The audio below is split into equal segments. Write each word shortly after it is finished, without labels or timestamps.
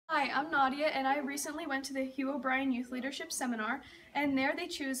Hi, I'm Nadia, and I recently went to the Hugh Youth Leadership Seminar, and there they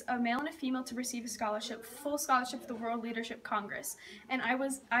choose a male and a female to receive a scholarship, full scholarship for the World Leadership Congress. And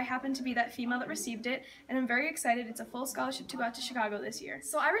I happened to be that female that received it, and I'm very excited. It's a full scholarship to go out to Chicago this year.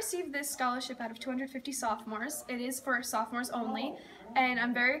 So I received this scholarship out of 250 sophomores. It is for sophomores only, and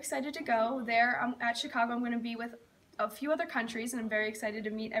I'm very excited to go there. At Chicago, I'm going to be with a few other countries, and I'm very excited to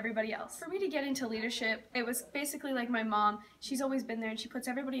meet everybody else. For me to get into leadership, it was basically like my mom. She's always been there, and she puts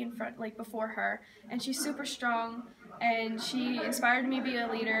everybody in front, like before her, and she's super strong, and she inspired me to be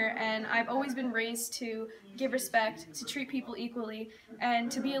a leader. And I've always been raised to give respect, to treat people equally,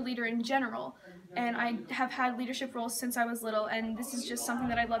 and to be a leader in general. And I have had leadership roles since I was little, and this is just something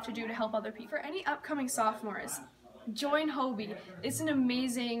that I'd love to do to help other people. For any upcoming sophomores, join Hobie. It's an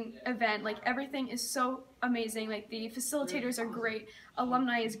amazing event. Like, everything is so amazing. Like, the facilitators are great,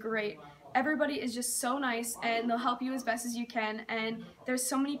 alumni is great, everybody is just so nice, and they'll help you as best as you can, and there's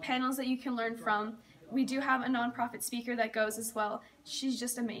so many panels that you can learn from. We do have a nonprofit speaker that goes as well. She's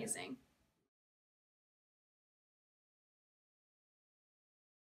just amazing.